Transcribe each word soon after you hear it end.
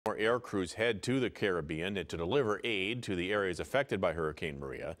air crews head to the Caribbean to deliver aid to the areas affected by Hurricane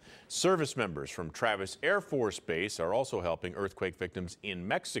Maria. Service members from Travis Air Force Base are also helping earthquake victims in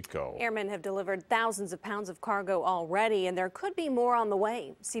Mexico. Airmen have delivered thousands of pounds of cargo already, and there could be more on the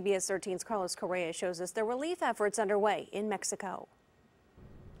way. CBS 13's Correa shows us the relief efforts underway in Mexico.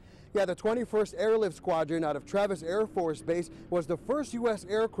 Yeah, the 21st Airlift Squadron out of Travis Air Force Base was the first U.S.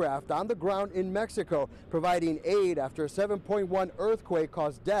 aircraft on the ground in Mexico, providing aid after a 7.1 earthquake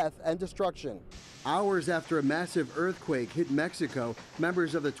caused death and destruction. Hours after a massive earthquake hit Mexico,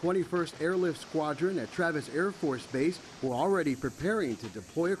 members of the 21st Airlift Squadron at Travis Air Force Base were already preparing to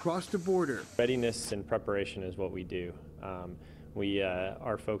deploy across the border. Readiness and preparation is what we do.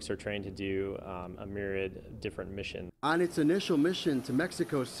 Our folks are trained to do a myriad different missions. On its initial mission to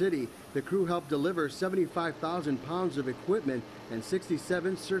Mexico City, the crew helped deliver 75,000 pounds of equipment and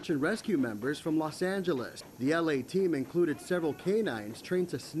 67 search and rescue members from Los Angeles. The LA team included several canines trained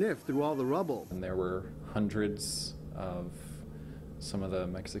to sniff through all the rubble. And there were hundreds of some of the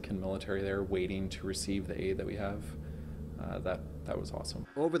Mexican military there waiting to receive the aid that we have. That was awesome.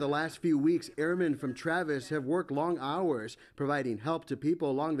 Over the last few weeks, airmen from Travis have worked long hours, providing help to people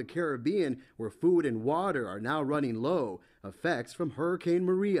along the Caribbean where food and water are now running low, effects from Hurricane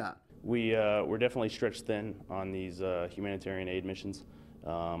Maria. We're definitely stretched thin on these humanitarian aid missions.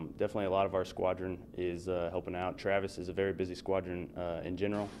 Definitely a lot of our squadron is helping out. Travis is a very busy squadron in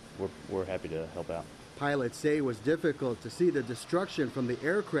general. We're happy to help out. Pilots say it was difficult to see the destruction from the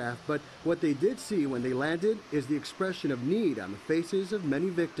aircraft, but what they did see when they landed is the expression of need on the faces of many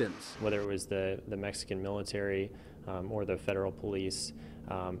victims. Whether it was the Mexican military or the federal police,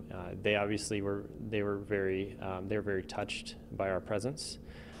 they obviously were very touched by our presence,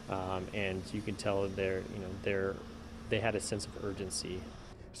 and you can tell they had a sense of urgency.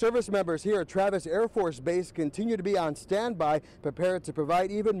 Service members here at Travis Air Force Base continue to be on standby, prepared to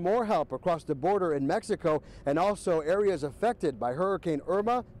provide even more help across the border in Mexico and also areas affected by Hurricane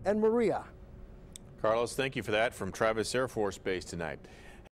Irma and Maria. Carlos, thank you for that from Travis Air Force Base tonight.